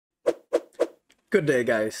Good day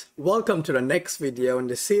guys, welcome to the next video in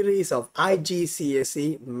the series of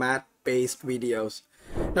IGCSE Math based videos.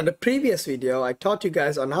 Now in the previous video I taught you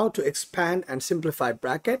guys on how to expand and simplify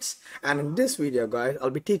brackets, and in this video guys I'll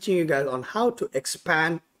be teaching you guys on how to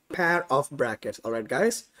expand pair of brackets. Alright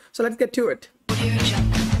guys, so let's get to it.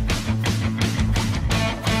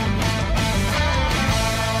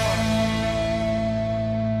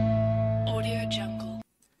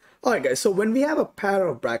 Alright guys, so when we have a pair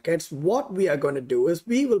of brackets, what we are going to do is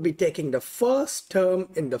we will be taking the first term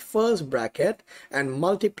in the first bracket and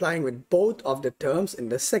multiplying with both of the terms in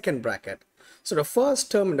the second bracket. So the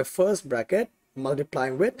first term in the first bracket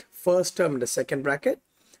multiplying with first term in the second bracket,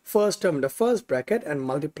 first term in the first bracket and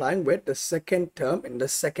multiplying with the second term in the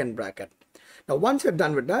second bracket. Now once you're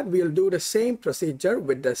done with that, we'll do the same procedure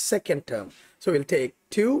with the second term. So we'll take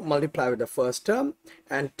 2 multiply with the first term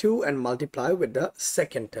and 2 and multiply with the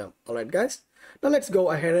second term. Alright guys, now let's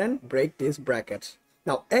go ahead and break these brackets.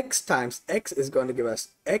 Now x times x is going to give us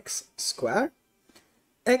x squared.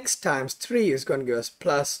 X times 3 is going to give us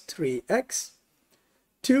plus 3x.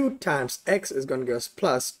 2 times x is going to give us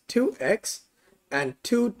plus 2x. And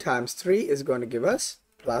 2 times 3 is going to give us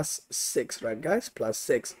plus 6, right guys, plus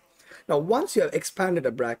 6. Now once you have expanded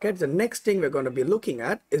the bracket, the next thing we're going to be looking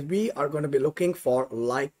at is we are going to be looking for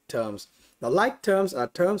like terms. Now like terms are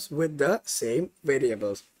terms with the same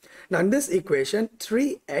variables. Now in this equation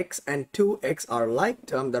 3x and 2x are like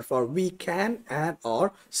terms, therefore we can add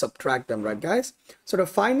or subtract them, right guys? So the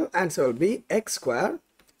final answer will be x squared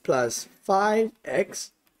plus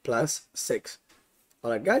 5x plus 6.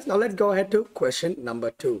 Alright guys, now let's go ahead to question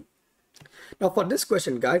number 2. Now for this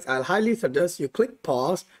question guys, I'll highly suggest you click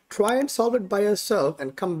pause, try and solve it by yourself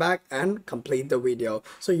and come back and complete the video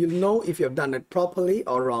so you'll know if you've done it properly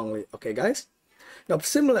or wrongly. Okay guys, now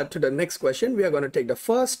similar to the next question, we are going to take the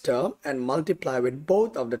first term and multiply with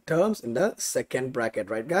both of the terms in the second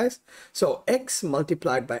bracket, right guys? So x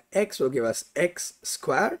multiplied by x will give us x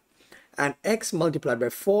squared, and x multiplied by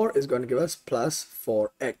 4 is going to give us plus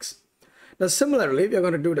 4x. Now similarly, we are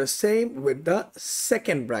going to do the same with the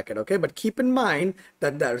second bracket, okay? But keep in mind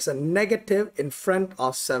that there's a negative in front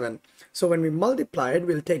of 7. So when we multiply it,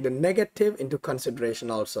 we'll take the negative into consideration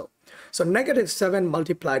also. So negative 7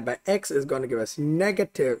 multiplied by x is going to give us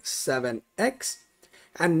negative 7x.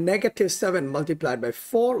 And negative 7 multiplied by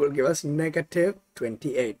 4 will give us negative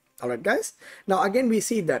 28. Alright guys, now again we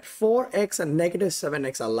see that 4x and negative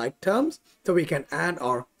 7x are like terms, so we can add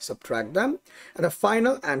or subtract them, and the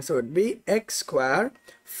final answer would be x squared.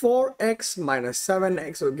 4x minus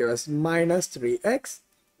 7x will give us minus 3x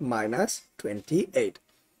minus 28.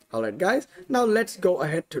 Alright guys, now let's go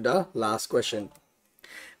ahead to the last question.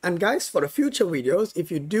 And guys, for the future videos,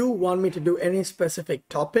 if you do want me to do any specific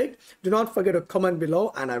topic, do not forget to comment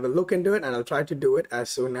below and I will look into it and I'll try to do it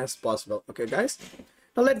as soon as possible. Okay guys,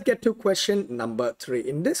 now let's get to question number 3.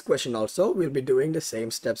 In this question also, we'll be doing the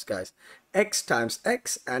same steps guys. X times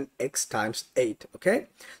x and x times 8. Okay,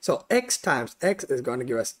 so x times x is going to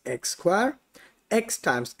give us x squared. X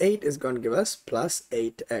times 8 is going to give us plus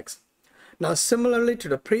 8x. Now similarly to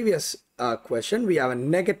the previous question, we have a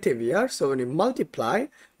negative here, so when we multiply,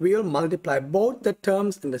 we will multiply both the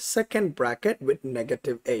terms in the second bracket with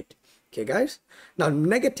negative 8. Okay guys, now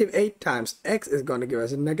negative 8 times x is going to give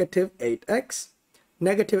us negative 8x.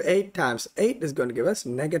 Negative 8 times 8 is going to give us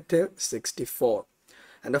negative 64.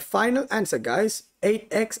 And the final answer guys,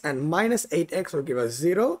 8x and minus 8x will give us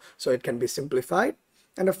 0, so it can be simplified.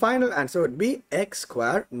 And the final answer would be x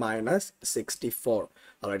squared minus 64.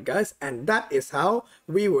 Alright guys, and that is how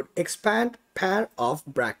we would expand pair of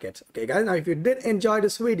brackets. Okay guys, now if you did enjoy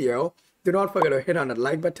this video, do not forget to hit on that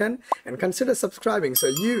like button and consider subscribing so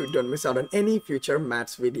you don't miss out on any future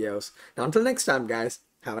maths videos. Now until next time guys,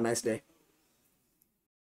 have a nice day.